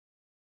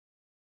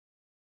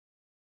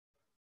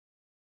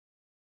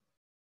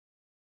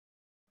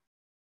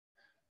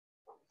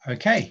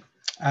Okay,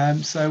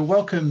 so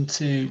welcome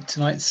to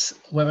tonight's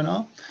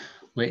webinar,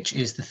 which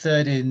is the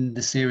third in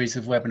the series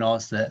of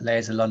webinars that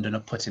Layers of London are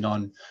putting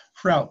on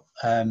throughout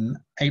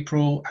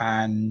April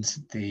and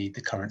the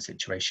current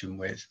situation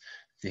with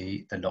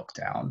the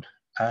lockdown.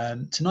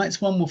 Tonight's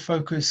one will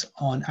focus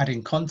on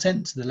adding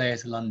content to the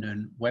Layers of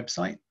London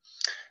website,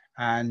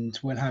 and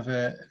we'll have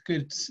a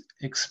good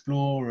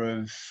explore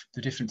of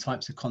the different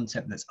types of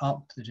content that's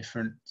up, the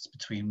difference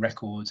between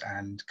records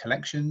and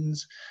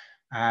collections.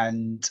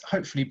 And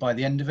hopefully by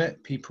the end of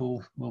it,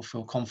 people will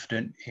feel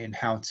confident in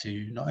how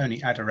to not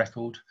only add a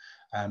record,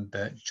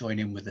 but join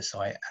in with the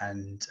site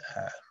and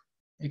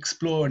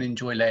explore and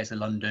enjoy Layers of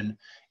London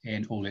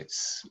in all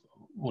its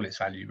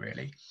value,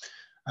 really.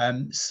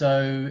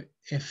 So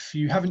if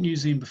you haven't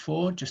used Zoom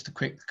before, just a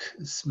quick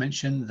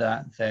mention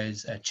that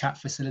there's a chat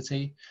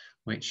facility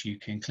which you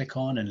can click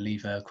on and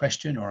leave a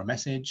question or a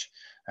message,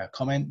 a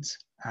comment,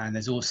 and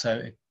there's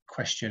also a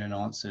question and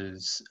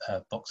answers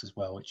box as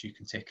well, which you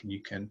can tick, and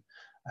you can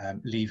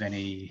leave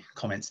any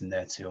comments in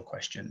there to your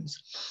questions.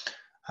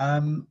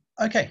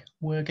 Okay,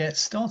 we'll get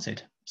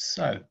started.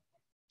 So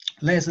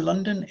Layers of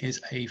London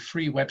is a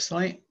free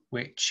website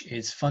which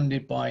is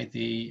funded by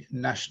the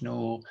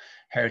National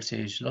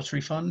Heritage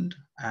Lottery Fund,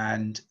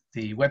 and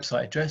the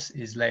website address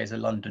is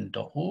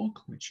layersoflondon.org,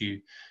 which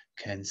you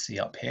can see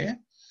up here.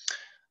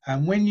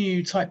 And when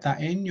you type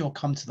that in, you'll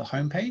come to the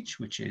homepage,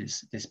 which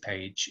is this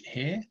page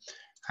here,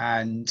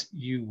 and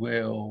you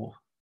will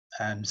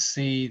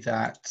see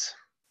that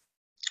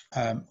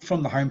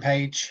from the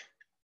homepage,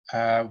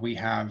 we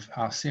have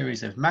our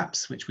series of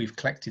maps which we've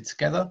collected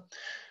together,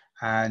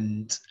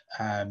 and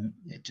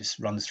it just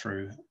runs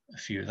through a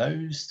few of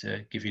those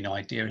to give you an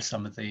idea of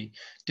some of the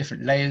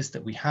different layers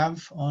that we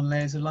have on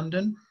Layers of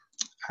London.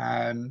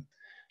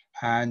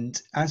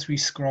 And as we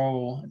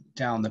scroll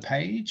down the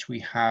page, we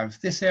have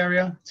this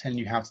area telling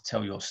you how to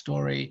tell your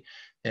story.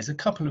 There's a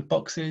couple of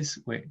boxes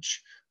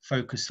which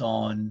focus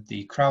on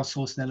the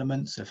crowdsourcing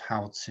elements of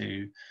how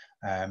to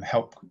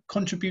help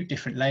contribute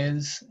different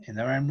layers in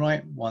their own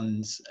right.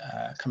 One's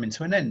coming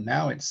to an end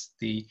now. It's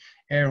the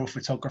aerial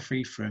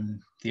photography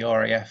from the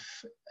RAF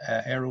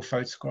aerial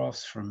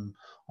photographs from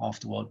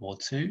after World War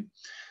II.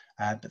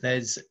 But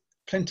there's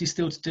plenty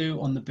still to do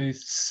on the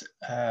booth's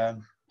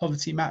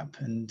poverty map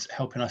and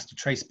helping us to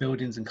trace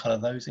buildings and colour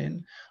those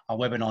in. Our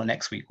webinar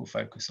next week will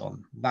focus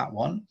on that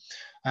one.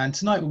 And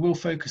tonight we will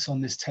focus on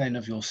this telling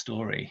of your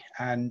story.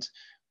 And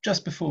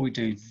just before we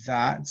do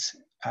that,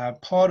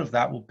 part of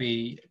that will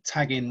be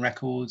tagging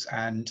records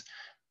and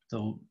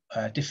the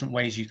different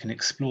ways you can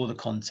explore the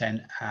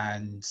content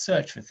and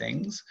search for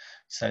things.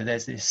 So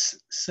there's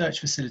this search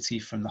facility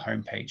from the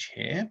homepage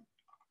here.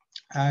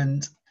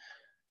 And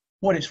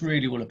what it's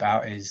really all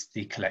about is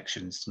the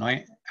collections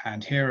tonight.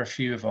 And here are a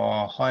few of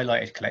our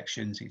highlighted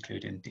collections,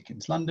 including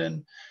Dickens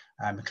London,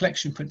 a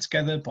collection put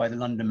together by the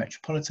London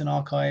Metropolitan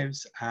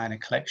Archives, and a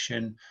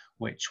collection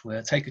which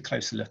we'll take a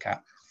closer look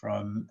at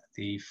from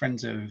the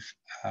Friends of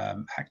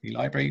Hackney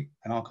Library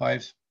and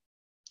Archives,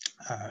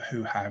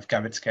 who have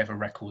gathered together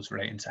records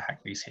relating to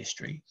Hackney's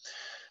history.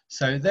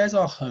 So there's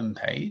our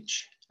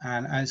homepage.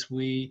 And as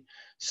we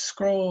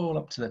scroll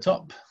up to the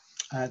top,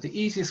 the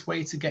easiest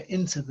way to get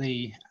into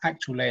the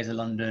actual Layers of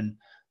London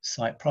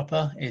site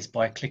proper is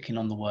by clicking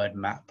on the word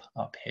map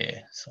up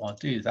here. So I'll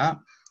do that,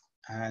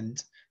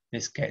 and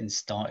this getting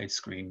started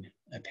screen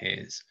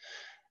appears.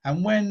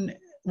 And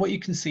what you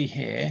can see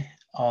here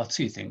are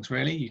two things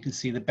really. You can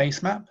see the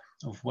base map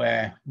of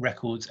where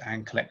records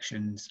and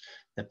collections,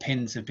 the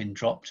pins have been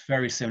dropped,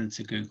 very similar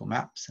to Google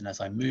Maps. And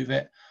as I move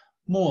it,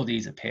 more of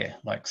these appear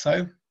like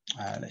so.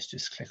 Let's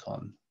just click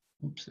on,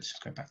 oops, let's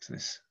just go back to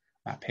this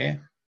map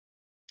here.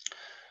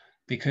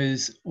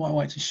 Because what I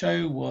wanted to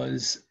show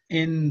was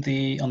on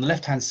the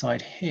left-hand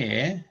side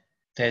here,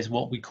 there's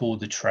what we call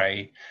the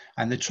tray.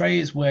 And the tray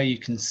is where you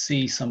can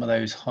see some of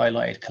those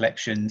highlighted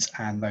collections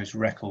and those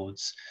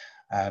records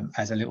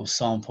as a little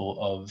sample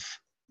of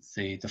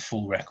the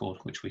full record,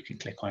 which we can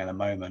click on in a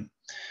moment.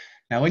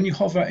 Now, when you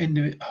hover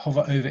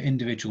over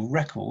individual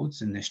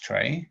records in this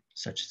tray,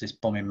 such as this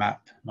bombing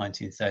map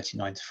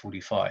 1939 to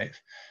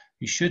 45,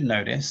 you should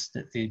notice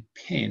that the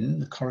pin,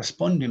 the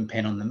corresponding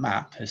pin on the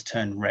map, has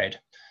turned red.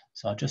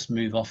 So I'll just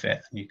move off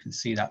it, and you can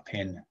see that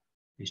pin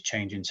is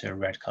changing to a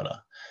red color.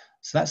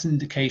 So that's an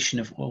indication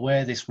of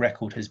where this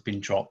record has been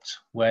dropped,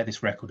 where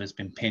this record has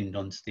been pinned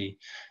onto the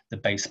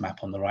base map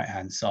on the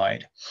right-hand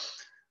side.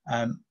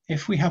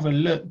 If we have a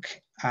look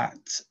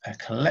at a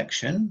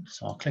collection,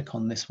 so I'll click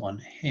on this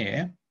one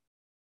here.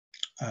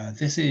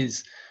 This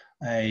is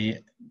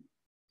a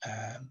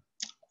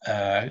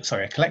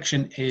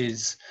collection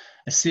is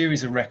a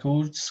series of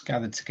records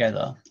gathered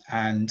together,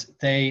 and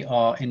they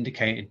are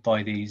indicated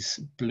by these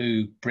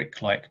blue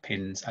brick-like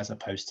pins as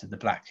opposed to the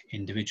black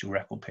individual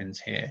record pins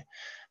here.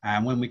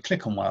 And when we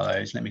click on one of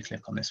those, let me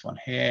click on this one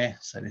here.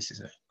 So this is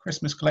a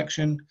Christmas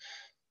collection.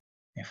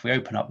 If we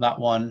open up that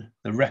one,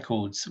 the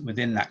records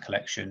within that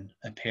collection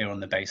appear on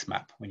the base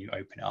map when you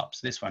open it up.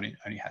 So this one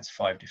only has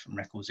 5 different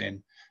records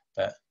in,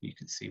 but you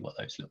can see what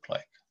those look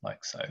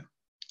like so.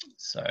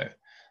 So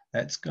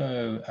let's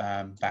go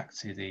back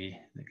to the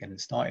getting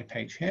started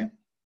page here.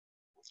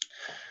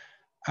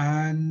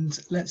 And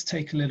let's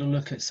take a little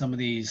look at some of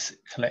these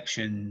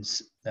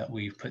collections that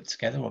we've put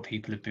together or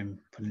people have been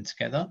putting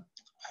together.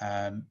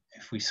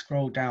 If we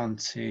scroll down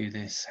to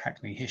this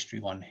Hackney History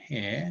one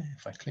here,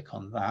 if I click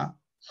on that,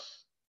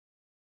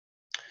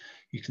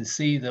 you can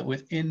see that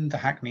within the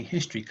Hackney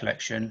History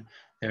collection,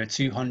 there are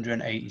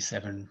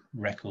 287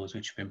 records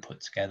which have been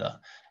put together,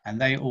 and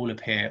they all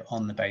appear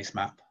on the base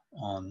map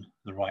on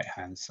the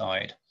right-hand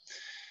side.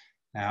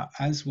 Now,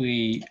 as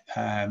we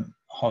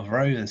hover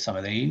over some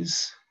of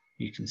these,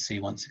 you can see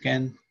once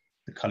again,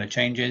 the color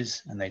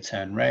changes and they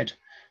turn red.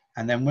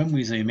 And then when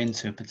we zoom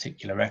into a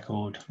particular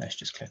record, let's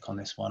just click on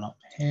this one up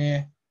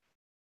here.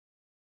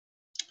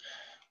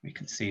 We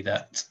can see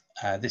that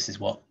this is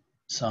what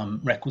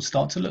some records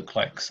start to look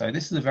like. So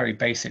this is a very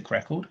basic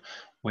record,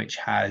 which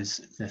has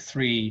the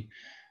 3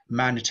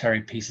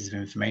 mandatory pieces of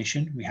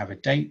information. We have a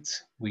date,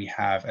 we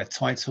have a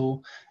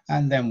title,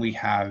 and then we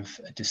have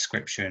a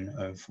description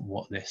of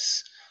what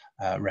this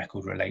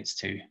record relates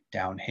to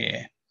down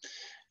here.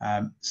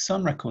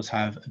 Some records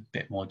have a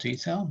bit more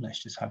detail.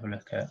 Let's just have a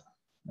look at,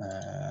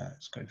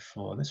 let's go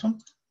for this one.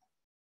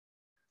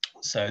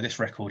 So this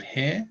record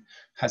here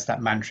has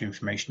that mandatory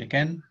information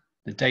again,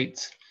 the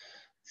date,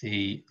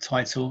 the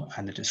title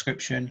and the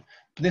description.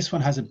 But this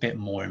one has a bit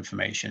more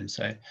information.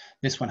 So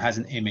this one has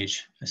an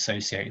image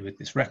associated with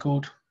this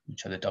record,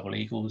 which are the double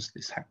eagles,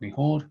 this Hackney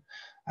Hoard,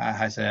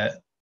 has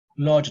a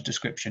larger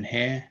description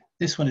here.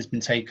 This one has been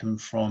taken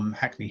from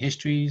Hackney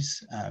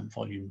Histories,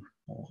 volume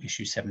or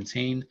issue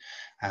 17.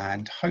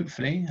 And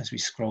hopefully, as we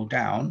scroll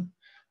down,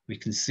 we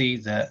can see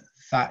that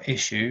that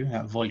issue,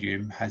 that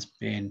volume, has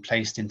been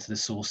placed into the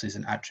sources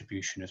and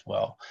attribution as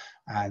well.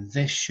 And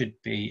this should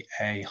be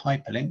a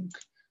hyperlink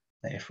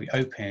that if we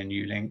open a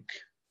new link,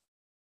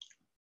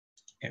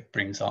 it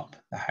brings up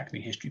the Hackney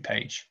History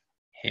page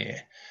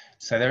here.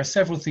 So there are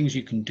several things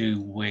you can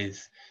do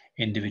with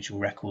individual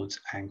records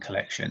and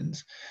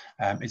collections.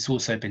 It's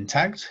also been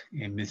tagged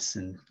in Myths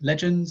and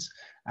Legends,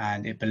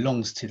 and it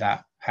belongs to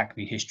that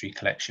Hackney History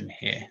collection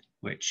here,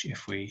 which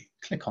if we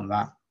click on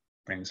that,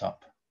 brings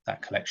up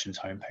that collection's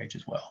homepage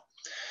as well.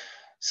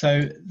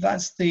 So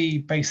that's the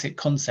basic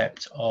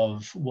concept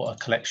of what a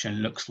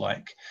collection looks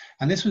like.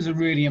 And this was a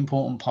really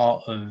important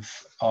part of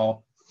our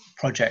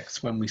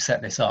projects when we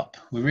set this up.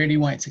 We really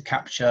wanted to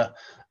capture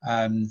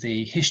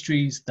the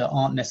histories that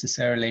aren't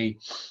necessarily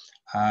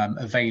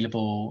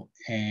available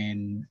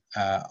in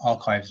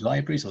archives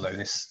libraries, although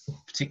this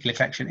particular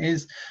collection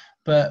is,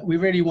 but we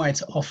really wanted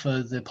to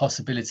offer the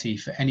possibility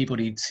for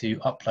anybody to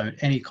upload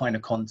any kind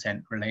of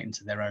content relating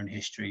to their own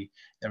history,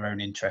 their own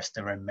interest,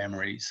 their own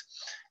memories.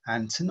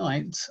 And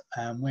tonight,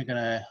 I'm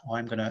gonna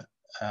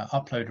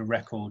upload a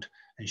record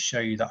and show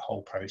you that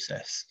whole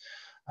process.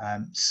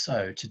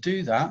 So to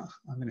do that,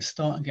 I'm gonna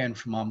start again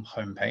from our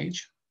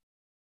homepage.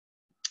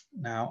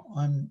 Now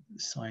I'm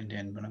signed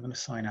in, but I'm gonna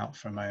sign out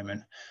for a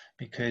moment,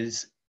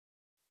 because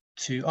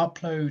to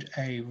upload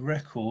a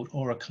record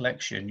or a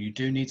collection, you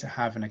do need to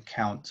have an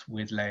account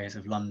with Layers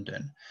of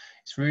London.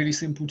 It's really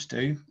simple to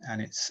do,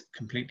 and it's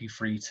completely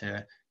free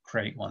to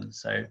create one.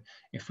 So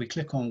if we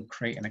click on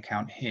create an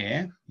account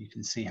here, you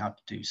can see how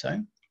to do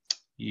so.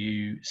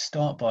 You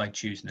start by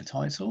choosing a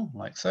title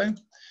like so,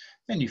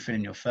 then you fill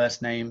in your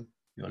first name,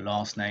 your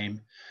last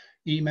name,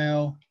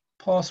 email,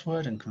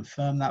 password, and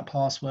confirm that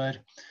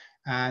password.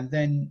 And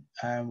then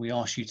we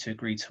ask you to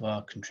agree to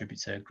our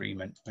contributor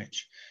agreement,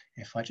 which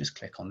if I just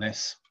click on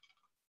this,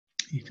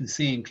 you can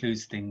see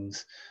includes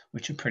things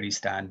which are pretty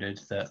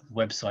standard, that the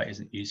website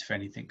isn't used for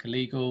anything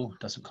illegal,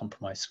 doesn't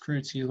compromise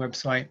security of the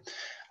website.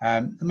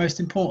 The most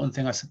important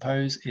thing, I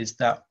suppose, is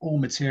that all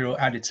material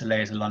added to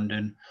Layers of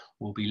London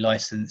will be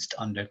licensed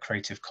under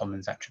Creative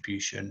Commons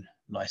Attribution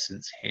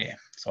license here.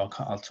 So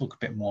I'll talk a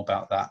bit more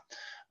about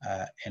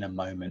that in a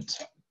moment.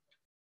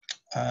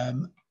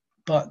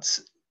 But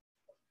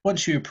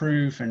once you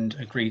approve and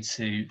agree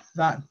to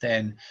that,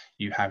 then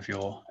you have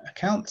your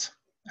account.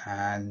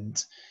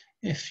 And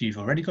if you've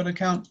already got an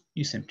account,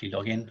 you simply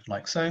log in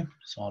like so.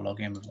 So I'll log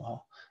in with our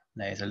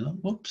Layers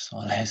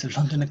of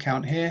London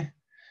account here.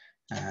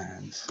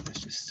 And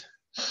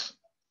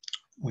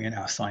we are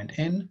now signed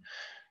in.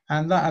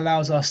 And that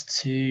allows us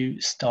to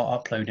start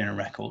uploading a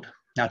record.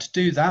 Now to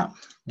do that,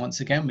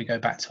 once again, we go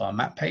back to our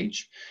map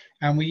page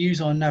and we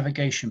use our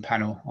navigation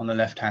panel on the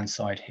left-hand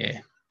side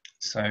here.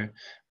 So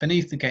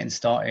beneath the getting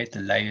started, the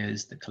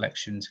layers, the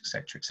collections,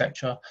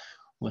 etc.,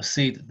 we'll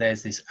see that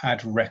there's this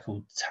add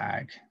record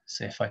tag.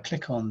 So if I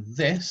click on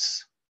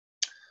this,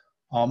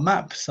 our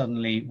map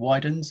suddenly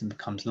widens and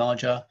becomes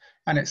larger,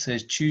 and it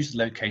says choose the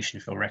location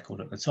of your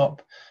record at the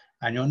top.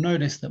 And you'll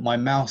notice that my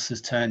mouse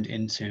has turned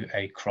into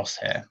a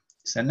crosshair.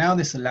 So now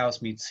this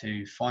allows me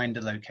to find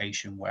a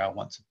location where I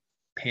want to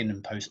pin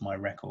and post my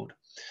record.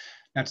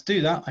 Now to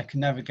do that, I can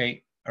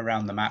navigate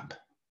around the map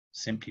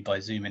simply by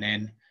zooming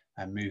in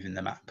and moving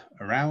the map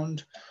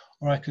around,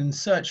 or I can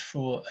search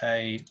for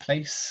a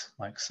place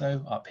like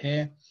so up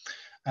here.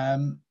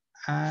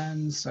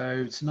 And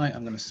so tonight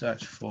I'm going to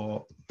search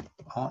for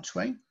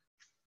Archway,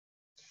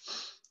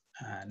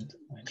 and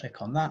we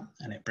click on that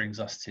and it brings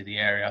us to the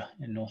area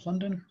in North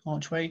London,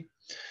 Archway.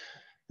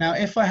 Now,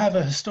 if I have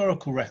a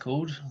historical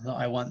record that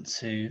I want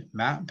to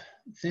map,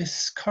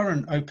 this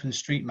current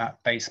OpenStreetMap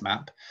base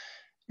map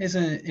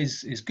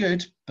is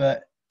good,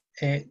 but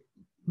it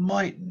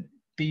might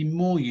be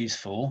more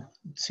useful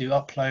to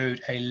upload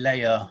a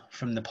layer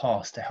from the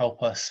past to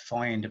help us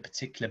find a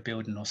particular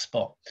building or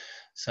spot.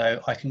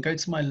 So I can go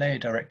to my layer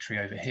directory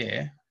over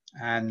here,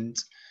 and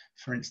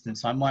for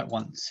instance, I might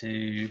want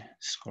to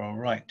scroll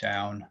right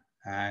down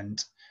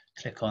and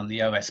click on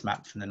the OS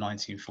map from the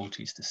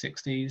 1940s to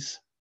 60s.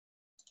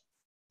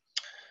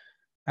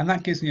 And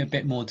that gives me a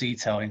bit more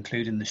detail,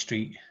 including the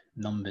street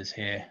numbers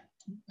here,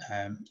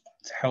 to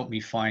help me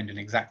find an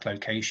exact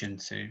location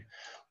to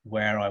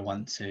where I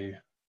want to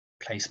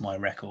place my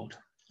record.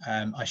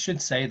 I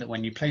should say that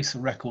when you place a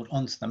record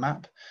onto the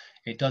map,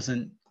 it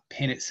doesn't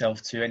pin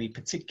itself to any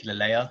particular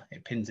layer,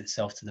 it pins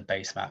itself to the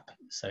base map.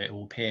 So it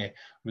will appear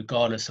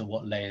regardless of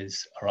what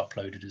layers are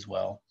uploaded as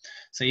well.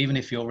 So even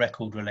if your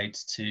record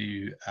relates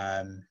to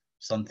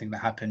something that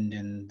happened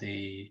in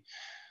the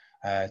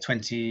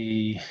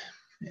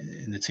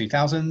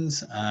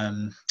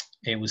 2000s,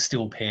 it will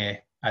still appear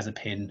as a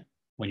pin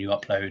when you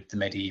upload the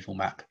medieval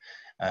map,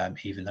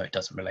 even though it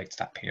doesn't relate to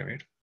that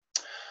period.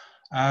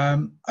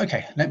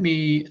 Okay, let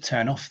me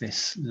turn off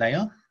this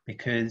layer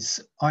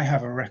because I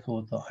have a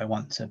record that I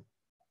want to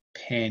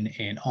pin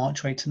in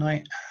Archway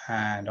tonight,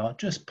 and I'll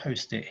just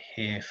post it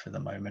here for the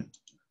moment,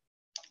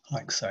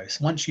 like so.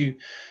 So once you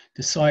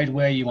decide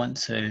where you want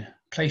to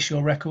place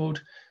your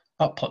record,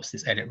 up pops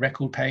this edit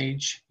record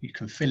page. You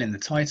can fill in the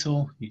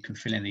title, you can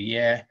fill in the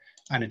year,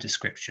 and a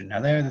description.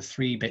 Now, there are the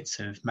 3 bits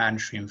of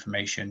mandatory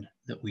information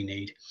that we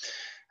need.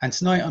 And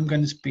tonight I'm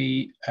going to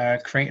be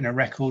creating a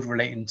record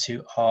relating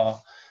to our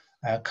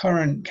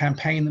current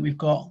campaign that we've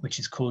got, which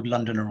is called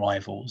London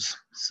Arrivals.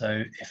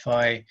 So if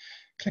I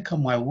click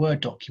on my Word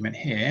document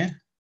here,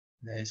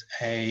 there's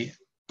a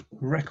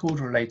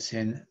record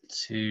relating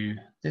to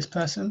this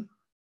person,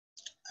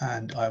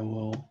 and I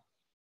will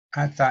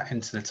add that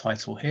into the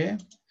title here.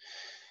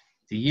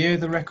 The year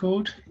of the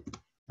record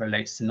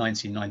relates to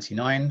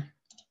 1999,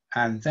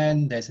 and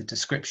then there's a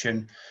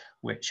description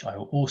which I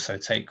will also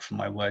take from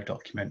my Word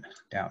document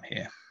down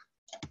here.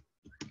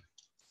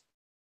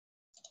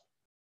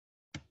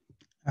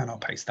 And I'll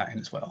paste that in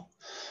as well.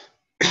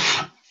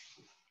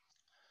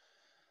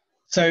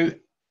 So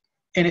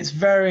in its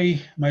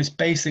very most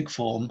basic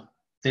form,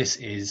 this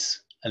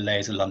is a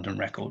Layers of London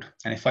record.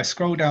 And if I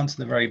scroll down to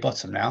the very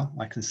bottom now,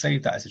 I can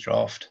save that as a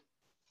draft,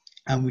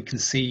 and we can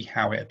see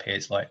how it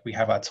appears. Like, we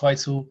have our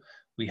title,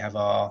 we have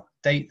our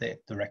date that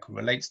the record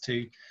relates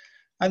to,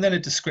 and then a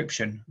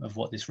description of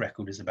what this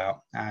record is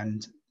about.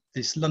 And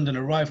this London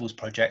Arrivals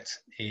project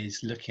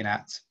is looking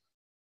at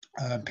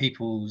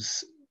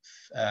people's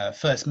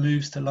first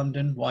moves to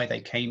London, why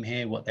they came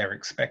here, what they're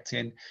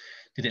expecting,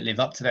 did it live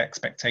up to their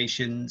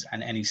expectations,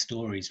 and any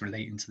stories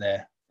relating to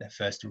their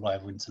first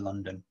arrival into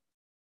London.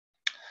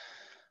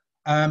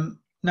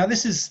 Now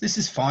this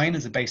is fine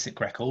as a basic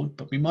record,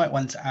 but we might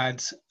want to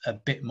add a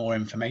bit more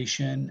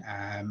information.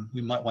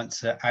 We might want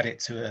to add it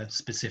to a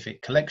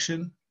specific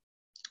collection,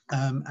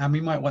 and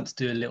we might want to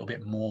do a little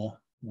bit more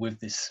with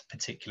this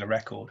particular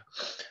record.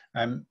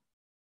 I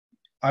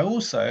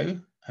also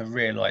have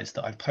realized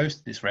that I've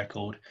posted this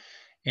record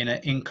in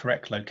an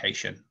incorrect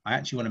location. I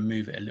actually want to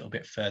move it a little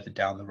bit further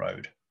down the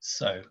road.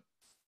 So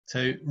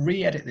to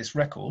re-edit this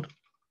record,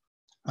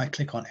 I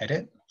click on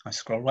edit. I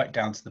scroll right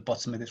down to the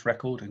bottom of this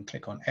record and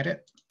click on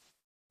edit,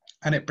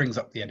 and it brings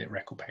up the edit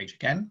record page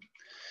again.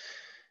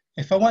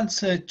 If I want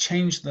to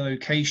change the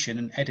location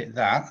and edit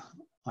that,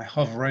 I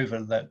hover over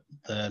the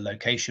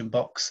location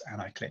box and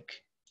I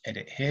click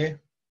edit here,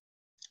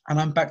 and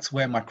I'm back to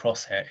where my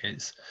crosshair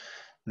is.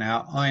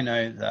 Now, I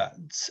know that,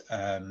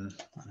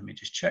 let me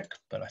just check,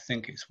 but I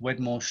think it's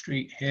Wedmore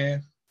Street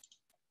here,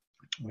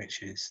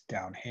 which is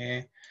down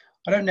here.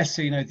 I don't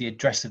necessarily know the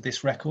address of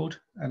this record,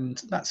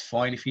 and that's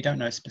fine. If you don't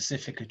know a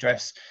specific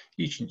address,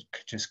 you can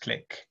just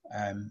click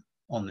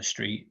on the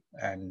street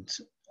and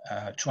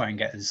try and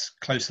get as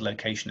close a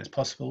location as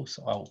possible.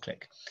 So I will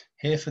click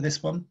here for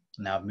this one.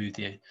 Now I've moved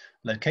the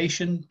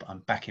location, but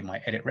I'm back in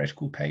my edit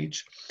record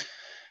page.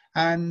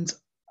 And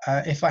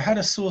if I had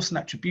a source and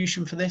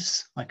attribution for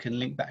this, I can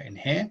link that in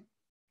here.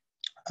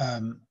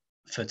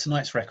 For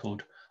tonight's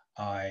record,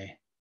 I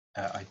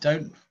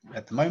don't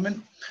at the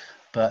moment,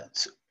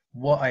 but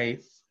what I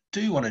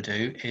do want to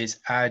do is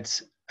add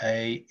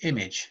an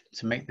image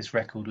to make this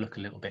record look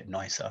a little bit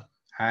nicer.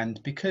 And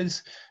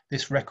because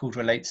this record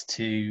relates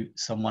to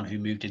someone who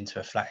moved into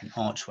a flat in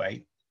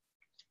Archway,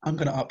 I'm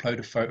going to upload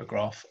a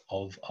photograph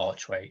of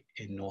Archway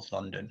in North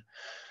London.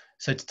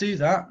 So to do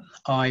that,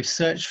 I've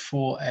searched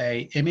for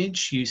an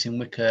image using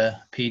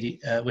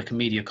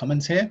Wikimedia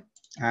Commons here.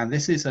 And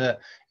this is an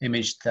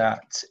image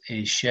that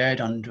is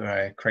shared under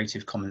a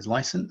Creative Commons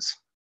license.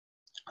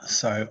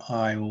 So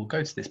I will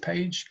go to this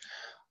page.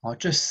 I'll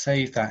just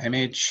save that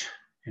image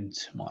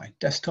into my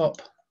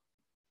desktop.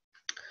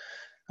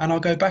 And I'll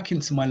go back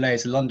into my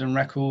Layers of London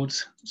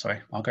records. Sorry,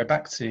 I'll go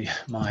back to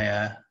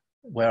my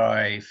where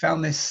I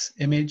found this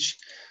image,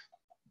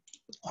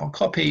 I'll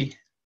copy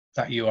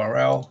that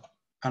URL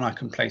and I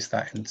can place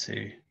that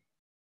into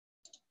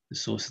the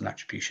source and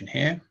attribution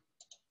here.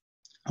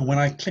 And when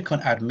I click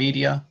on add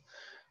media,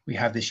 we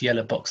have this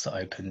yellow box that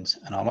opens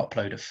and I'll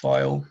upload a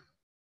file.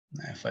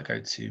 Now if I go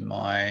to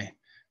my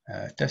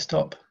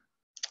desktop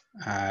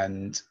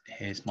and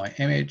here's my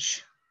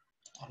image,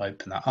 I'll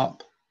open that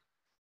up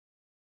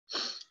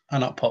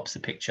and up pops the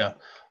picture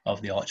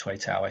of the Archway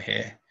Tower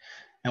here.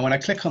 And when I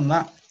click on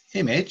that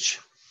image,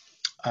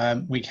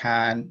 we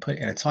can put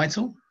in a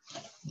title,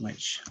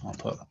 which I'll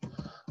put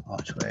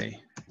Archway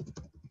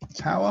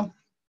Tower.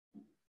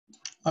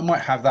 I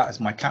might have that as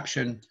my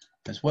caption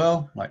as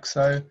well, like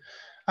so.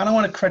 And I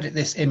want to credit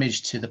this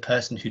image to the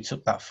person who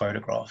took that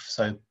photograph.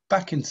 So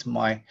back into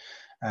my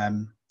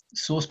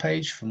source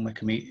page from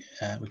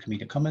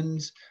Wikimedia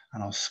Commons,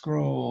 and I'll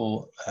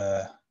scroll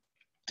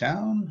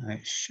down, and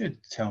it should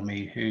tell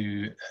me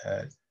who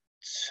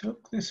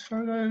took this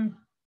photo.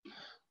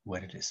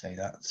 Where did it say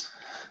that?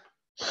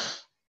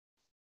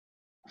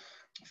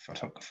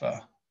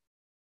 Photographer.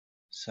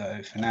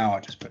 So for now,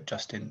 I'll just put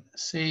Justin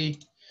C,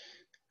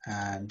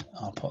 and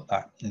I'll put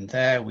that in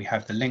there. We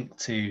have the link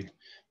to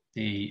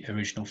the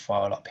original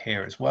file up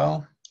here as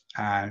well,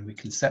 and we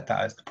can set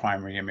that as the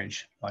primary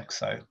image, like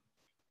so.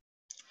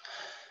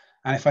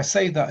 And if I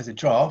save that as a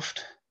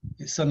draft,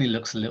 it suddenly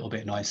looks a little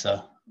bit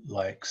nicer,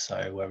 like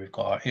so, where we've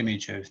got our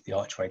image of the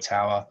Archway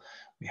Tower,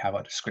 we have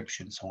our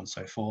description, so on and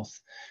so forth,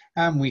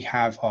 and we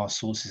have our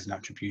sources and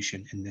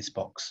attribution in this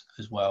box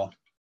as well.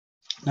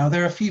 Now,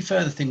 there are a few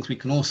further things we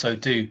can also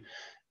do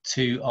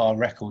to our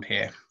record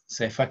here.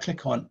 So if I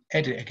click on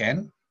edit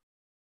again,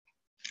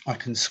 I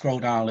can scroll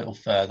down a little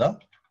further,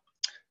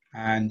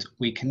 and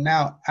we can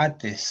now add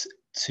this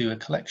to a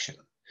collection.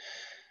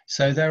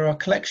 So there are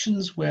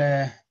collections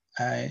where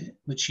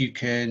which you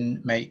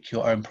can make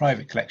your own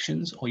private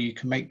collections, or you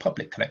can make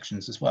public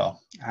collections as well.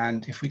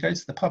 And if we go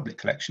to the public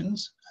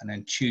collections and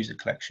then choose a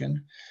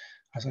collection,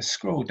 as I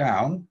scroll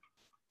down,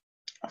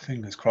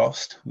 fingers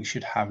crossed, we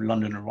should have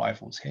London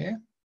Arrivals here.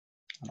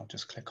 And I'll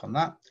just click on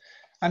that.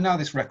 And now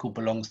this record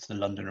belongs to the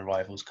London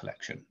Arrivals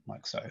collection,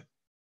 like so.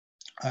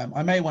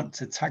 I may want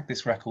to tag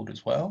this record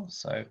as well.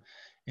 So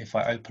if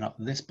I open up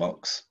this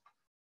box,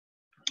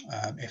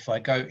 if I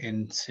go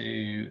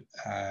into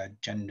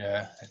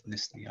gender,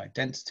 ethnicity,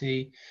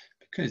 identity,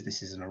 because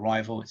this is an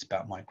arrival, it's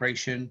about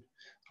migration,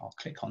 I'll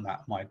click on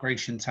that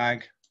migration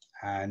tag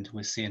and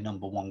we'll see a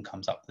number 1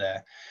 comes up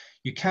there.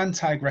 You can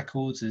tag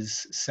records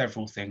as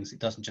several things. It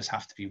doesn't just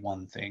have to be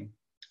one thing.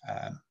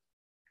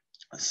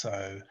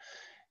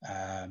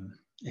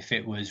 If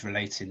it was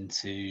relating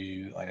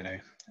to, I don't know,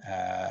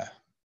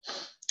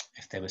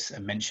 if there was a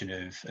mention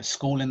of a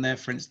school in there,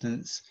 for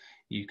instance,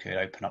 you could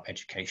open up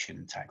education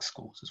and tag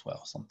schools as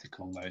well, something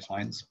along those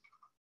lines.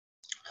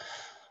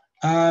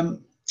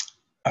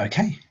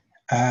 Okay,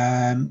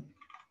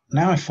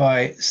 now if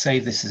I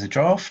save this as a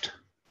draft,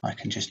 I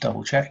can just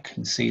double check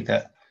and see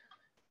that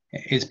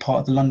it is part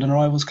of the London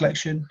Arrivals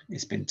collection.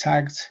 It's been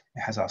tagged,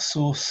 it has our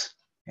source,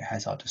 it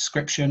has our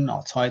description,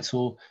 our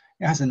title,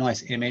 it has a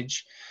nice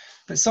image,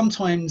 but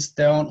sometimes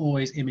there aren't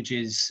always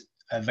images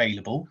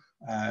available.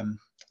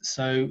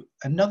 So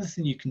another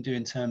thing you can do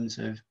in terms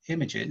of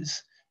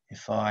images,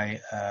 if I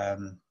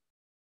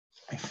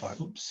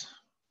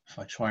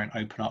try and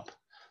open up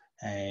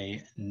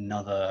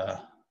another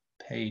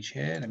page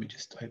here, let me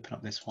just open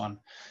up this one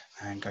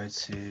and go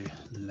to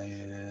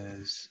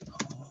layers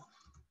of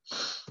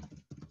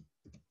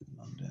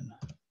London.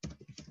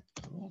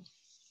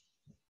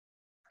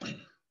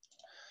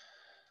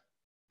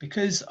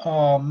 Because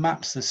our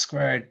maps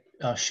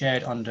are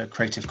shared under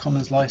Creative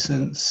Commons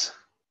license,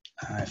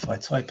 if I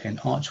type in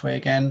Archway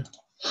again,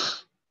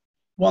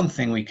 one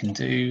thing we can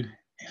do,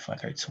 if I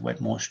go to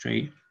Wedmore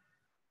Street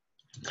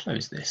and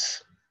close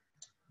this,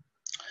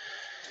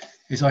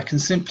 is I can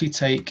simply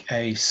take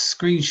a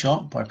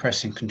screenshot by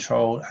pressing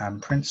Control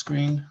and print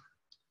screen,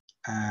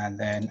 and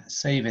then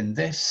saving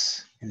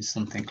this in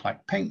something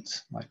like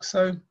Paint, like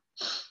so.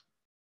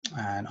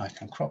 And I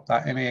can crop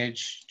that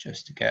image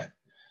just to get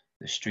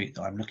the street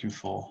that I'm looking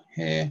for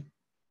here,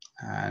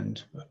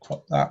 and we'll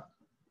crop that.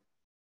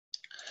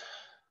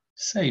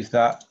 Save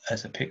that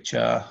as a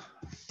picture,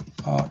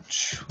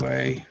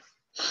 Archway.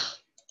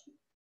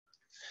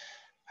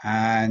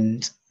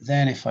 And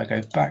then if I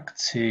go back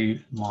to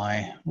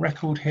my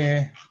record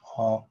here,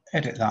 I'll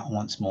edit that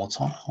one more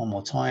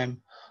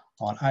time.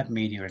 I'll add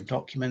media and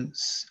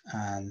documents,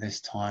 and this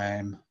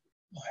time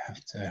I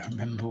have to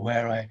remember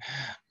where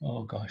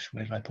oh gosh,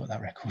 where did I put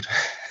that record?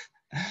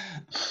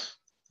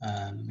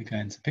 Let me go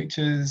into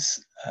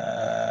pictures.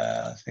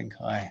 I think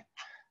I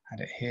had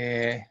it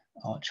here,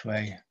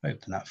 Archway,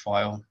 open that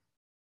file.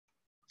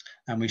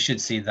 And we should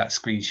see that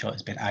screenshot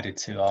has been added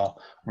to our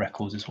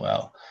records as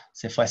well.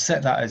 So if I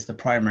set that as the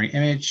primary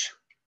image,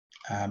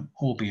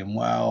 all being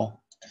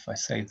well, if I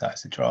save that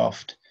as a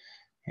draft,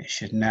 it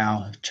should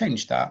now have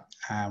changed that,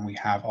 and we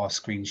have our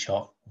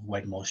screenshot of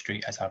Wedmore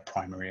Street as our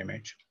primary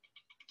image.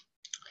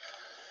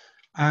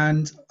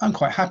 And I'm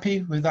quite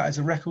happy with that as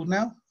a record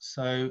now.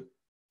 So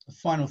The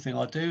final thing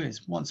I'll do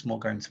is once more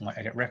go into my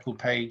edit record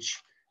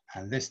page,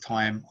 and this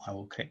time I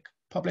will click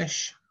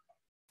publish,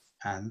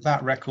 and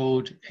that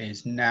record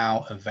is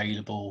now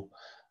available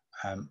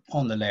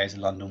on the Layers of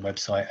London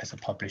website as a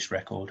published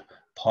record,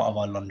 part of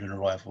our London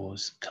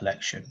Arrivals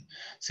collection.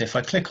 So if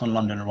I click on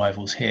London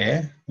Arrivals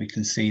here, we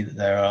can see that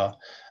there are,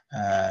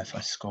 if I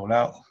scroll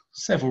out,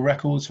 several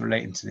records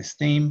relating to this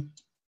theme,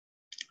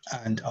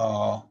 and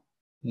our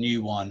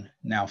new one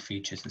now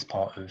features as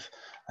part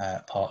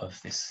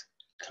of this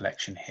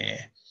collection here.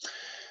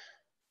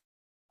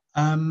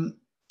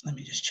 Let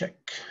me just check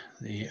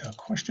the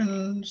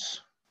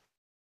questions.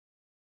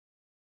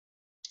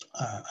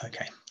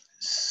 Okay,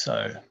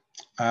 so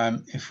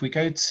if we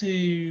go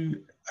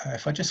to,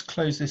 if I just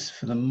close this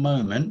for the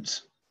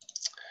moment,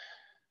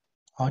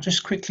 I'll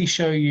just quickly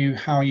show you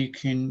how you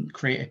can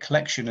create a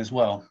collection as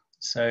well.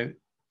 So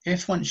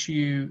if once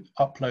you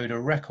upload a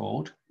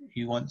record,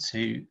 you want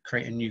to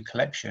create a new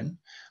collection,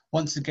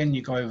 once again,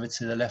 you go over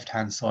to the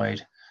left-hand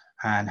side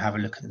and have a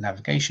look at the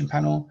navigation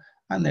panel,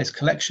 and there's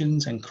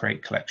collections and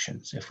create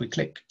collections. If we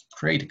click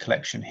create a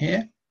collection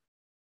here,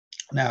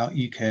 now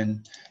you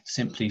can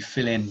simply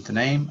fill in the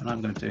name, and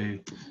I'm going to do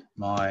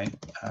my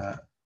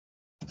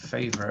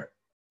favorite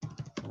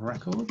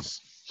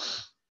records.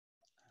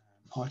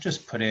 I'll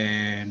just put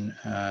in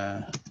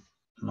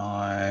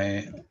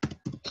my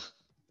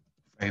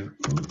favorite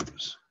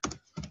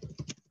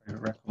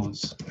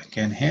records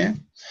again here.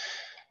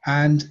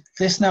 And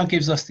this now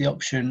gives us the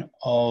option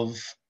of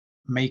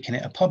making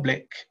it a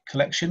public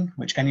collection,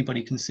 which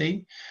anybody can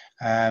see.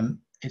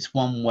 It's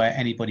one where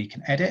anybody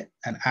can edit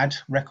and add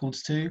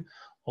records to,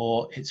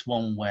 or it's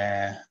one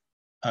where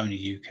only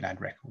you can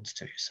add records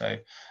to. So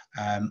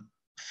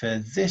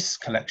for this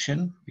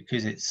collection,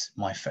 because it's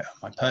my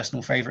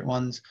personal favorite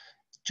ones,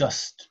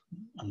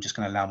 I'm just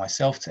going to allow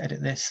myself to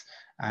edit this,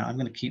 and I'm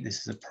going to keep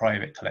this as a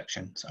private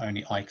collection, so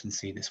only I can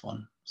see this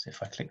one. So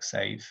if I click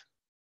save,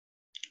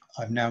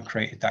 I've now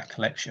created that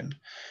collection.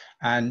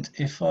 And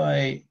if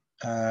I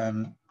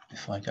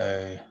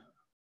go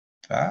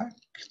back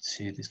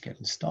to this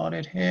getting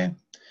started here,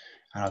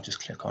 and I'll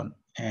just click on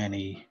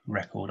any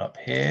record up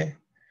here,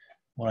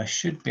 what I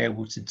should be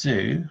able to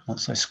do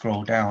once I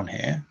scroll down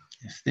here,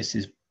 if this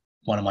is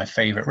one of my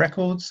favorite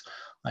records,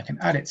 I can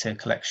add it to a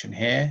collection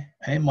here,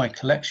 and in my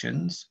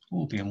collections,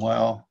 all being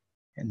well,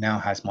 it now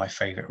has my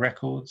favorite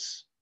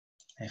records.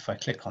 If I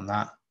click on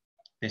that,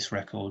 this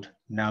record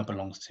now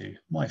belongs to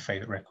my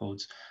favorite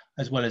records,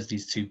 as well as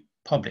these two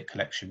public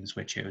collections,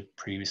 which it had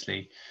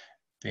previously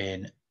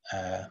been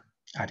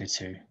added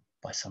to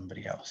by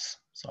somebody else.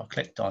 So I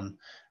clicked on,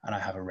 and I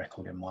have a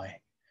record in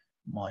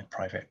my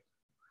private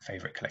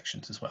favorite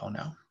collections as well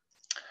now.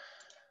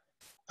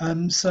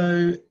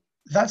 So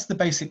that's the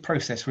basic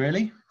process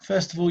really.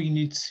 First of all, you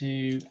need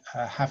to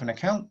have an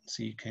account,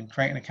 so you can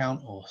create an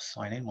account or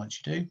sign in once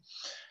you do.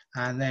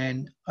 And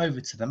then over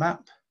to the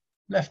map,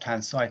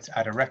 left-hand side to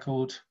add a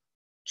record,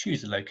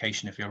 choose the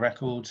location of your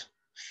record,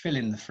 fill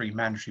in the 3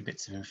 mandatory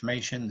bits of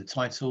information, the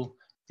title,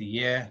 the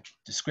year,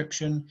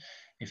 description.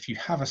 If you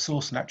have a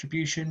source and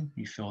attribution,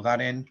 you fill that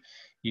in.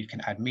 You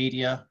can add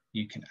media,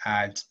 you can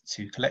add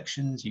to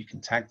collections, you can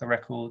tag the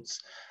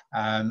records.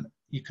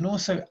 You can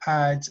also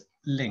add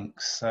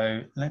links.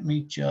 So let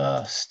me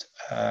just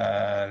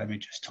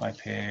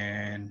type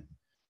in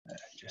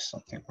just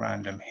something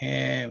random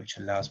here, which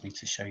allows me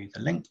to show you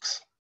the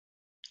links.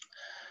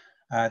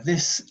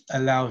 This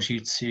allows you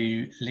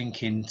to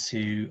link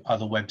into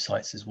other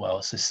websites as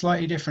well. So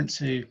slightly different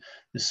to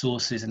the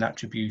sources and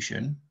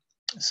attribution.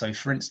 So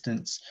for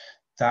instance,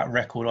 that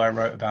record I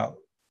wrote about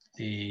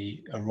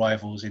the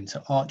arrivals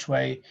into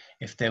Archway,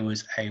 if there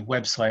was a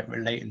website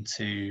relating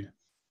to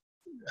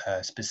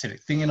a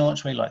specific thing in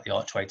Archway, like the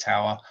Archway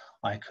Tower,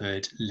 I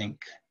could link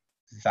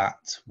that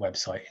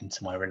website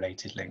into my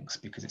related links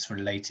because it's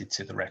related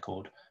to the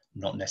record,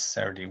 not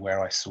necessarily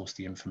where I sourced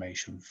the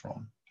information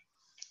from.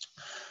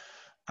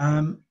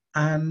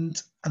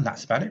 And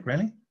that's about it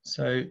really.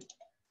 So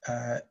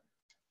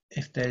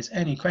if there's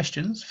any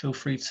questions, feel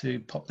free to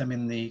pop them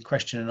in the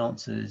question and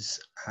answers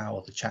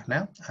or the chat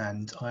now,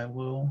 and I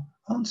will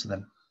answer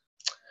them.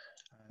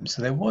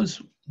 So there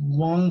was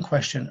one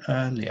question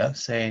earlier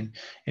saying,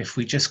 if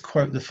we just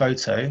quote the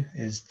photo,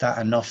 is that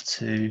enough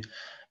to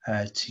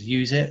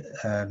use it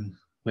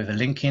with a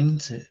link in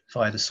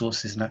via the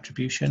sources and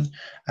attribution?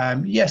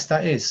 Yes,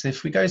 that is.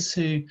 If we go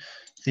to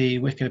the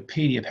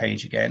Wikipedia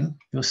page again,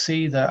 you'll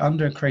see that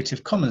under a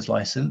Creative Commons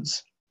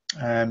license,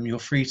 you're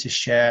free to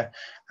share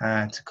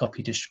and to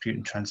copy, distribute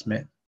and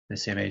transmit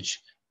this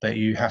image, but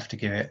you have to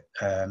give it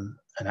an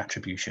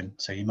attribution.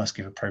 So you must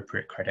give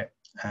appropriate credit,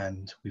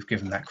 and we've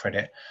given that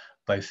credit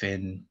both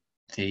in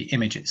the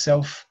image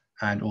itself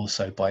and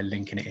also by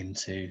linking it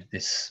into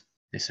this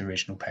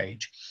original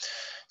page.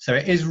 So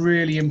it is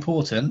really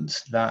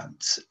important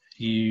that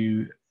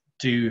you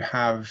do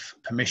have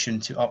permission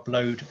to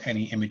upload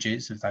any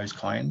images of those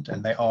kind,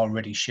 and they are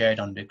already shared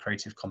under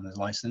Creative Commons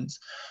license.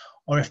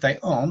 Or if they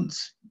aren't,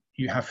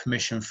 you have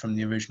permission from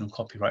the original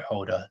copyright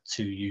holder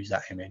to use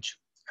that image.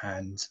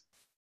 And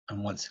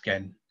once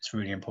again, it's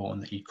really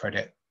important that you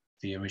credit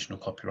the original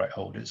copyright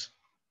holders.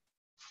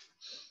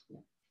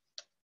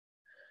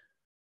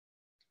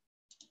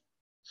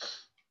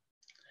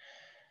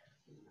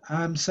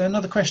 So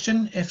another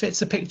question, if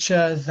it's a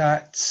picture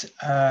that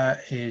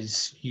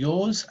is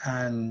yours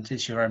and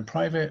is your own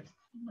private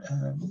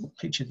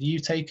picture that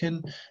you've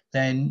taken,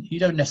 then you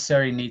don't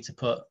necessarily need to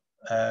put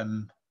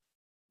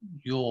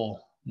your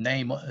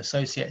name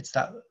associated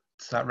to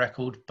that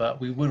record, but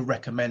we would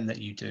recommend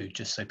that you do,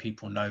 just so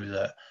people know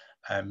that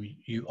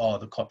you are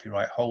the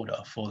copyright holder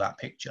for that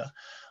picture.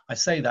 I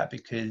say that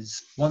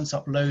because once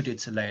uploaded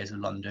to Layers of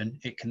London,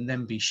 it can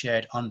then be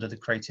shared under the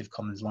Creative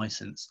Commons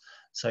license.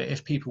 So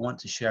if people want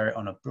to share it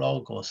on a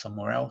blog or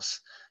somewhere else,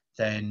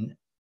 then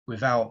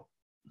without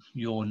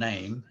your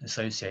name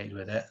associated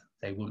with it,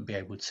 they wouldn't be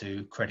able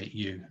to credit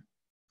you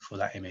for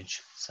that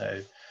image.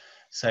 So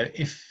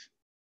if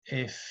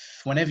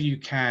whenever you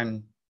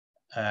can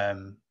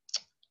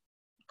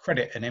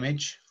credit an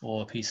image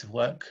or a piece of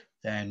work,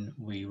 then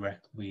we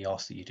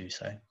ask that you do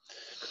so.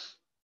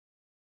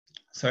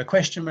 So a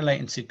question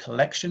relating to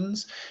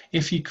collections.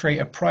 If you create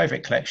a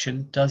private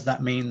collection, does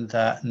that mean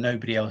that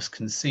nobody else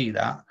can see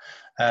that?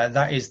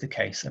 That is the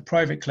case. A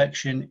private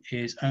collection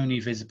is only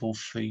visible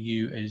for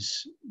you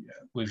as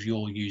with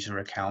your user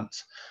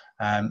account.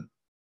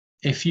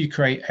 If you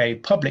create a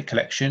public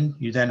collection,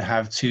 you then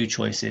have two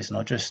choices, and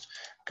I'll just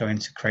go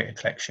into create a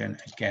collection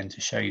again to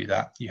show you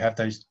that. You have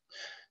those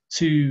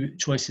two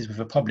choices with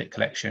a public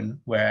collection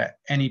where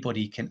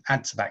anybody can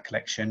add to that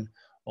collection,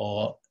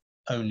 or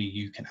only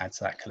you can add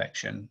to that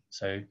collection.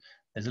 So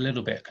there's a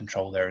little bit of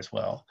control there as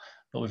well.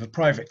 But with a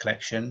private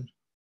collection,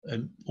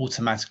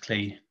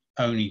 automatically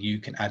only you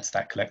can add to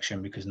that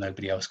collection because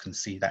nobody else can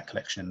see that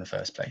collection in the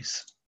first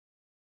place.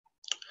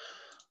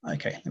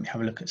 Okay, let me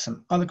have a look at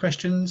some other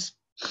questions.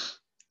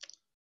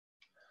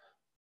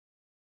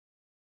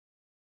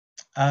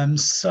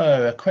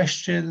 So a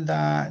question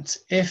that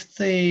if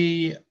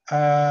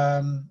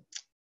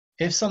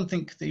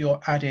something that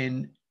you're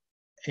adding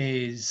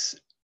is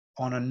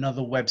on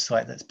another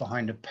website that's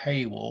behind a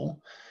paywall,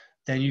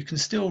 then you can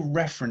still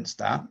reference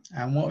that.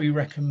 And what we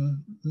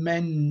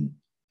recommend,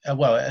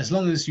 well, as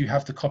long as you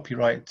have the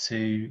copyright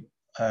to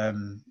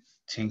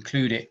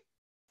include it,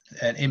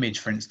 an image,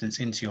 for instance,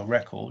 into your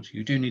record,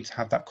 you do need to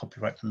have that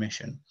copyright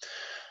permission.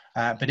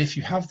 But if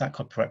you have that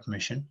copyright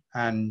permission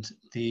and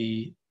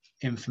the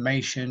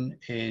information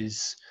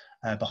is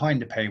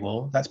behind a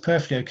paywall, that's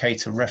perfectly okay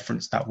to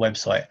reference that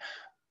website.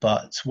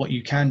 But what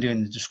you can do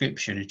in the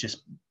description is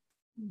just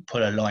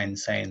put a line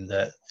saying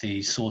that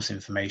the source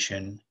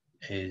information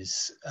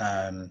is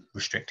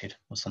restricted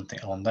or something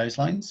along those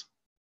lines.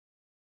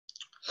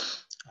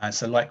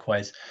 So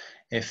likewise,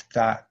 if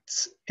that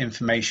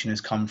information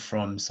has come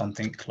from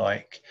something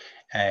like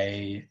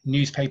a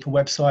newspaper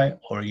website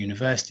or a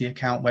university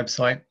account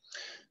website,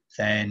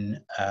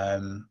 then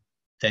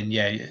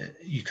yeah,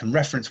 you can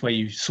reference where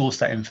you source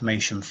that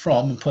information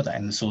from and put that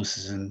in the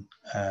sources and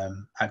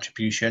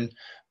attribution.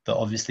 But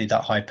obviously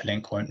that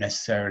hyperlink won't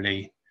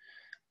necessarily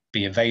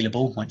be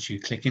available once you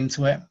click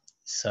into it.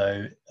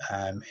 So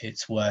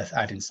it's worth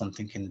adding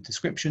something in the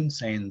description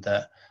saying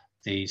that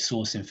the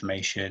source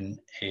information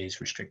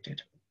is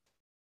restricted.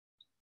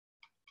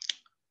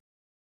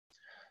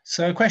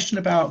 So a question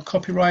about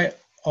copyright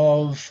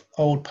of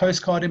old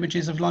postcard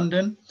images of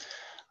London.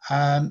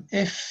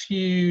 If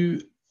you're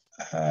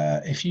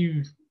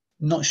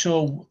not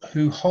sure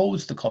who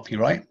holds the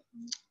copyright,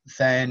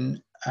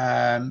 then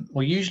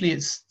well, usually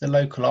it's the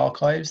local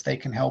archives. They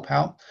can help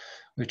out.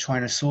 We're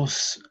trying to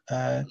source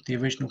the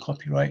original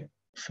copyright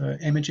for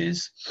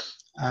images,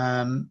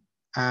 and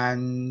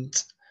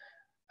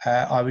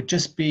I would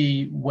just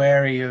be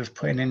wary of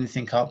putting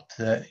anything up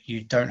that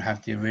you don't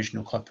have the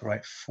original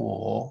copyright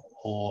for,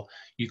 or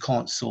you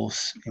can't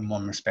source in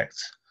one respect,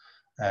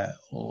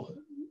 or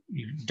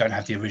you don't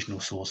have the original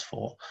source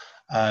for.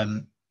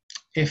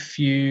 If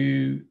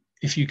you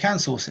can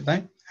source it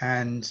though,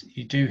 and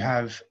you do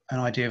have an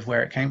idea of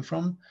where it came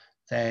from,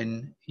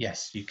 then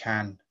yes, you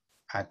can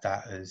add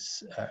that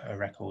as a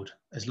record,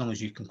 as long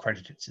as you can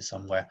credit it to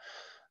somewhere.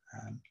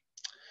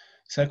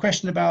 So a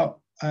question about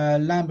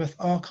Lambeth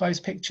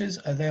Archives pictures,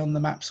 are they on the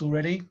maps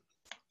already?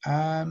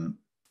 I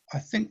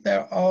think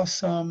there are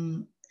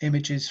some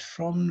images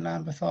from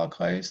Lambeth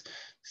Archives.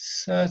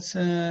 I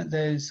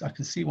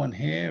can see one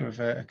here of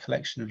a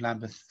collection of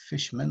Lambeth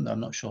fishermen. I'm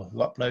not sure who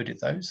uploaded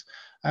those.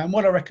 And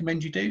what I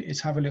recommend you do is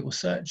have a little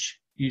search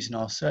using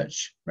our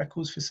search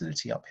records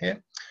facility up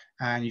here.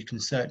 And you can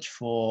search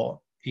for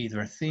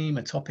either a theme,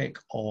 a topic,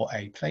 or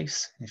a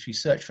place. If you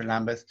search for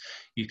Lambeth,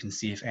 you can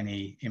see if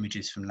any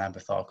images from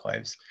Lambeth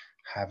Archives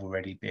have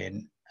already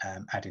been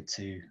added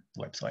to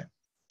the website.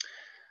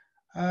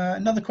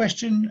 Another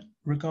question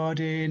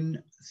regarding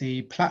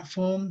the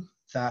platform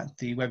that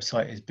the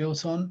website is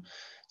built on.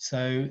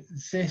 So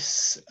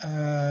this,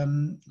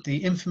 the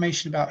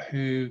information about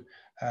who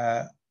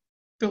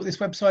built this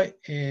website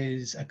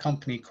is a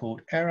company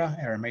called Era.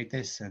 Era made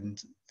this, and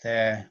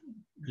their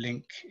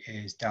link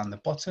is down the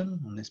bottom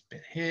on this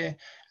bit here.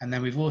 And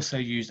then we've also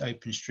used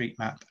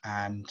OpenStreetMap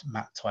and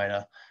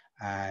MapTiler,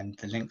 and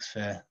the links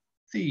for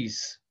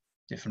these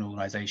different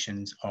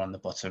organisations are on the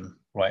bottom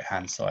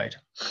right-hand side.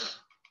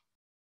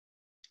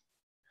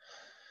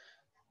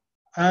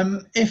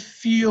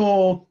 If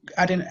you're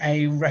adding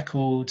a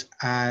record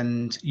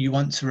and you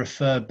want to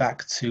refer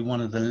back to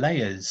one of the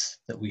layers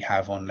that we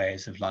have on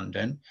Layers of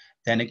London,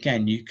 then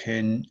again, you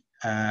can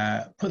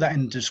put that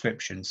in the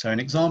description. So an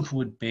example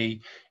would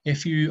be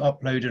if you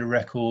uploaded a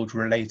record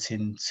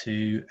relating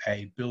to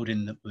a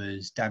building that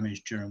was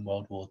damaged during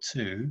World War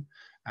II,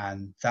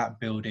 and that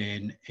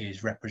building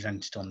is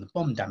represented on the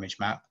bomb damage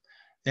map,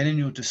 then in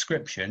your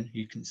description,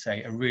 you can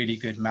say a really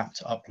good map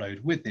to upload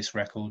with this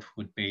record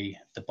would be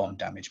the bomb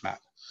damage map.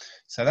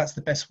 So that's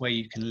the best way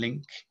you can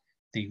link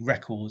the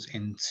records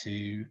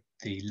into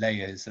the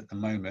layers at the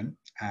moment.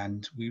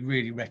 And we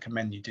really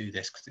recommend you do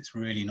this because it's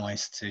really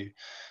nice to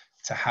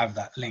have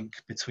that link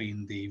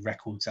between the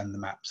records and the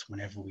maps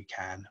whenever we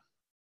can.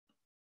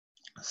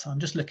 So I'm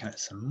just looking at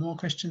some more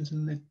questions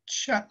in the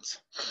chat.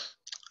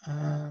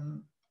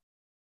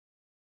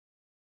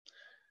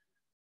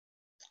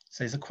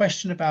 So there's a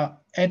question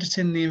about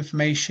editing the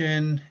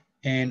information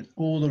in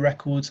all the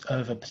records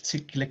of a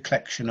particular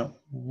collection at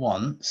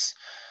once.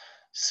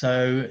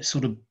 So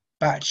sort of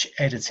batch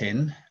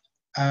editing.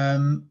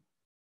 As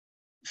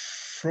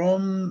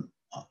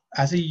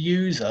a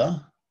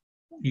user,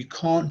 you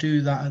can't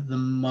do that at the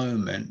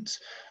moment.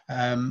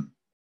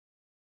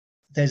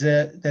 There's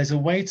a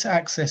way to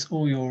access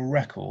all your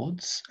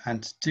records,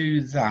 and to do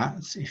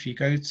that, if you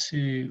go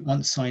to,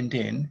 once signed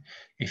in,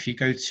 if you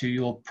go to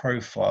your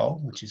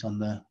profile, which is on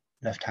the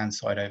left-hand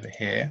side over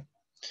here,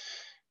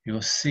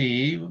 you'll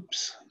see,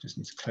 oops, just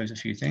need to close a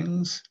few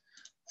things,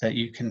 that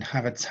you can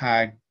have a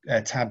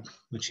tab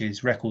which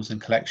is records and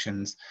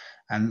collections,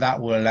 and that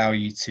will allow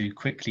you to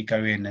quickly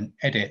go in and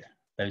edit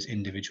those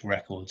individual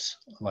records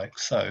like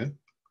so.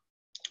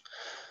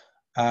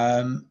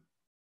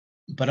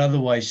 But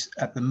otherwise,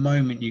 at the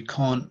moment, you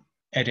can't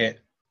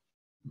edit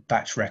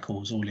batch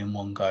records all in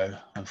one go,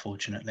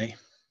 unfortunately.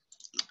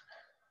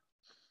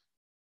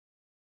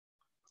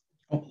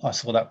 Oh, I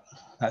saw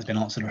that's been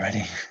answered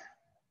already.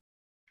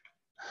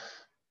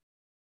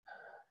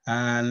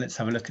 And let's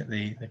have a look at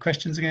the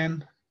questions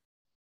again.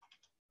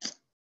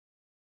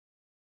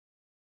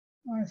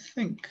 I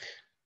think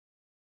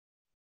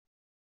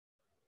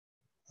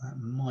that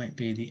might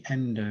be the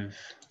end of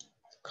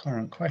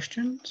current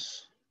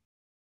questions.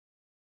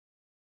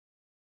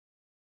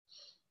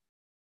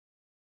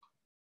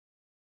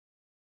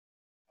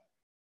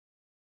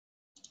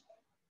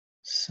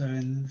 So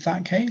in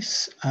that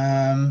case,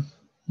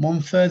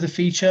 one further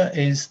feature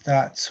is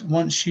that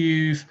once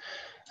you've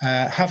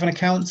have an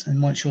account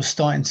and once you're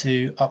starting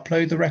to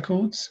upload the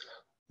records,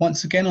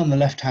 once again on the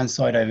left-hand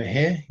side over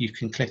here, you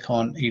can click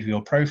on either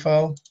your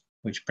profile,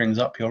 which brings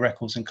up your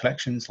records and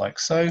collections like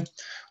so,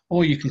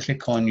 or you can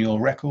click on your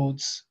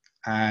records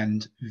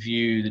and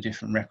view the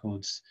different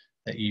records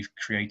that you've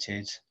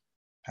created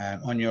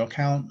on your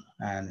account,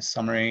 and the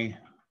summary,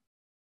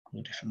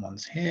 all the different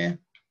ones here.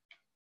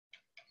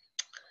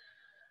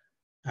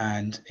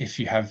 And if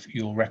you have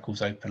your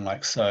records open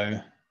like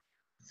so,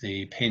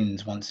 the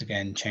pins once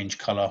again change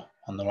color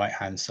on the right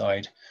hand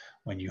side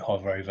when you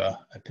hover over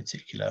a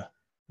particular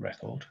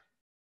record.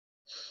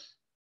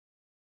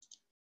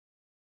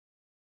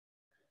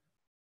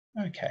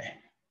 Okay.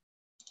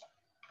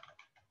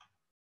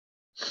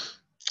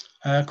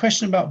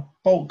 Question about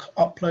bulk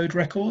upload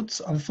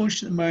records.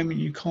 Unfortunately, at the moment,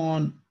 you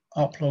can't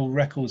upload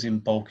records in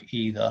bulk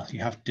either. You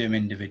have to do them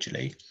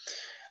individually.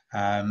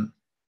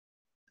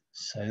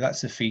 So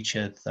that's a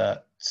feature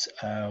that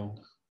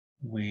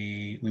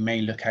we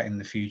may look at in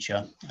the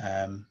future,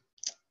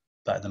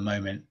 but at the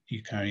moment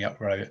you can only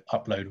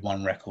upload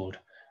one record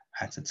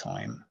at a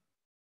time.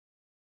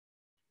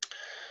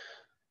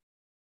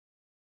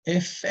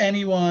 If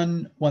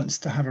anyone wants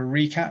to have a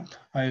recap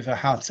over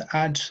how to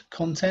add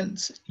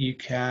content, you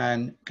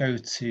can go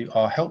to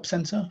our help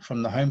center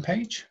from the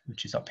homepage,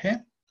 which is up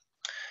here.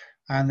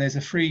 And there's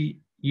a free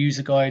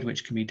user guide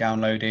which can be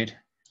downloaded.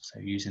 So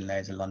using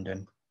Layers of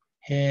London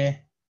here,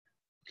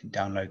 you can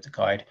download the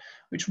guide,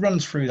 which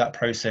runs through that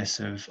process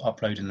of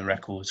uploading the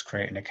records,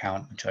 creating an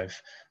account, which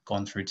I've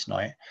gone through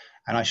tonight.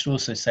 And I should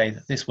also say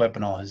that this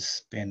webinar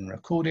has been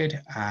recorded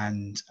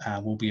and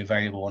will be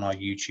available on our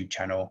YouTube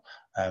channel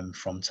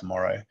from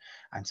tomorrow.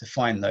 And to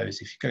find those,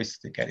 if you go to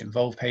the Get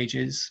Involved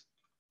pages,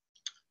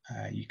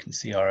 you can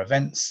see our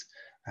events,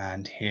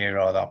 and here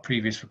are our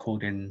previous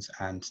recordings,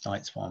 and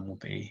tonight's one will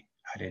be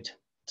added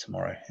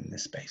tomorrow in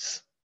this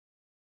space.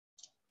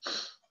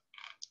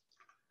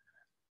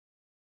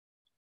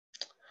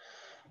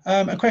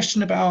 A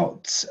question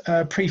about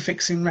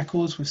prefixing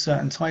records with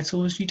certain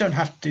titles. You don't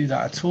have to do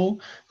that at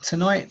all.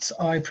 Tonight,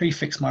 I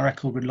prefixed my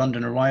record with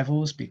London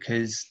Arrivals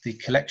because the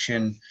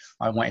collection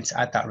I wanted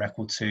to add that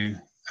record to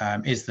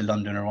is the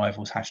London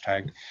Arrivals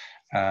hashtag.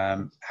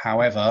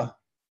 However,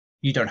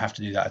 you don't have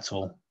to do that at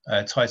all.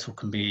 Title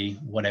can be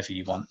whatever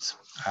you want.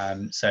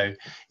 So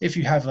if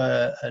you have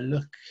a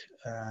look,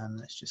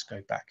 let's just go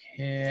back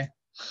here.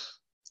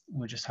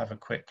 We'll just have a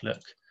quick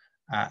look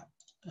at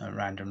a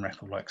random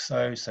record like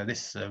so. So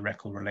this is a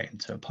record relating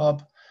to a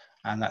pub.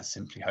 and that's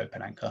simply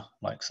open anchor,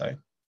 like so.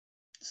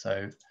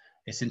 So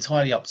it's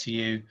entirely up to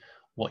you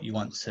what you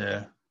want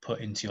to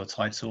put into your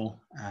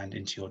title and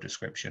into your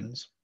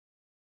descriptions.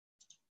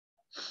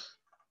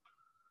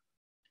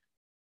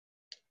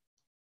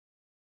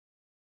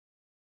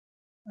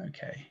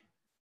 Okay.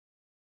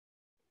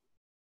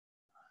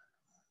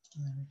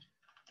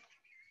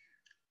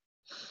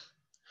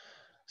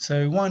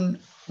 So one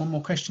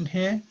more question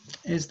here.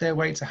 Is there a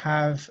way to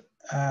have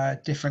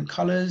different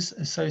colors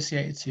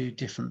associated to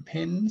different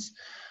pins?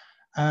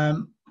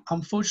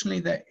 Unfortunately,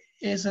 there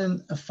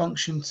isn't a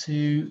function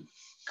to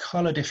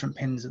color different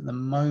pins at the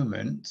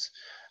moment.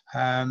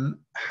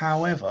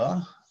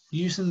 However,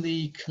 using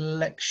the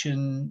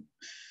collection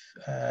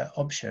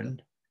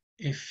option,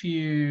 if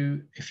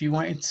you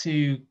wanted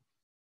to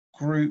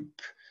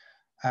group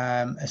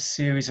a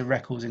series of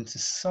records into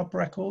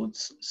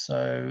sub-records,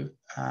 so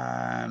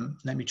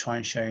let me try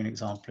and show you an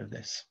example of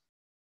this.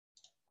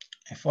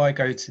 If I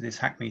go to this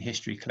Hackney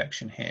History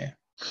collection here,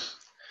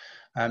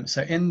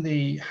 so in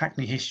the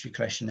Hackney History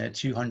collection, there are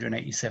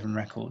 287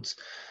 records,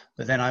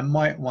 but then I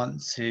might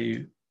want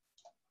to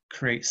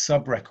create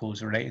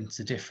sub-records relating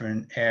to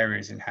different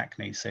areas in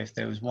Hackney. So if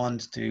there was one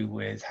to do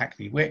with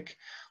Hackney Wick,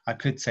 I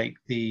could take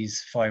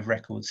these 5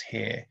 records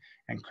here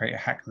and create a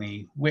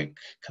Hackney Wick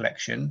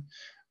collection.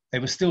 They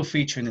will still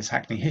feature in this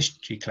Hackney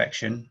History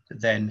collection, but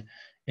then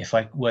if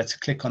I were to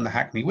click on the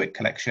Hackney Wick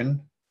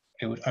collection,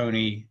 it would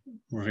only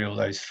reveal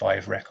those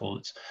 5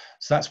 records.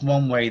 So that's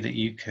one way that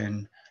you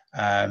can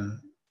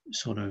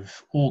sort of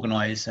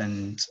organize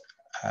and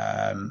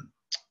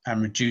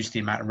reduce the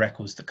amount of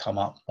records that come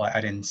up by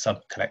adding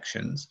sub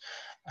collections.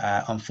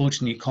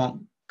 Unfortunately, you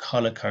can't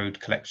color code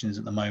collections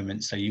at the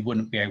moment, so you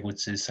wouldn't be able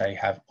to say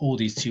have all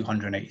these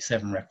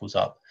 287 records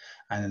up,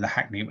 and then the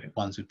Hackney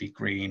ones would be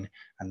green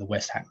and the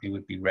West Hackney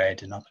would be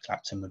red and Upper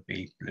Clapton would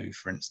be blue,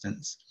 for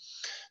instance.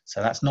 So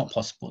that's not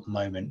possible at the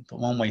moment, but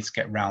one way to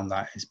get around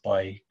that is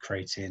by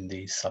creating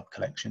these sub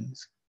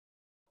collections.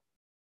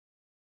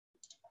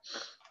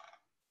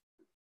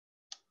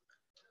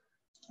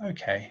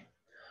 Okay,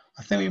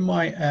 I think we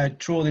might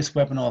draw this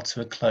webinar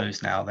to a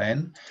close now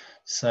then.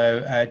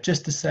 So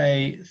just to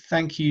say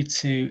thank you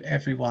to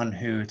everyone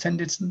who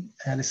attended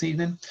this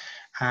evening,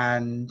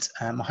 and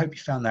I hope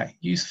you found that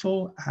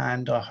useful,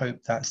 and I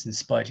hope that's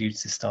inspired you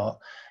to start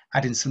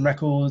adding some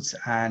records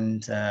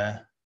and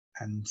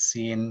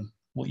seeing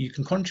what you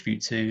can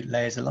contribute to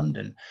Layers of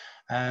London.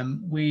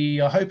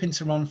 We are hoping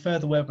to run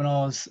further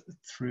webinars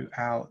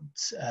throughout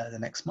the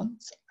next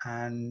month,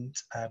 and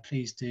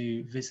please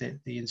do visit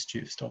the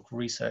Institute of Historical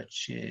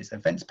Research's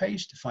events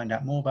page to find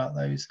out more about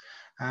those.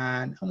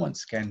 And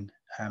once again,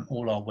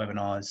 all our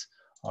webinars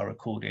are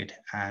recorded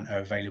and are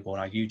available on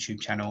our YouTube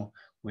channel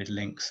with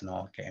links on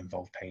our Get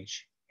Involved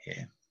page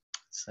here.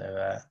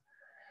 So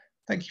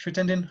thank you for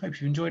attending, hope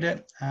you enjoyed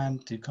it,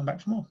 and do come back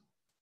for more.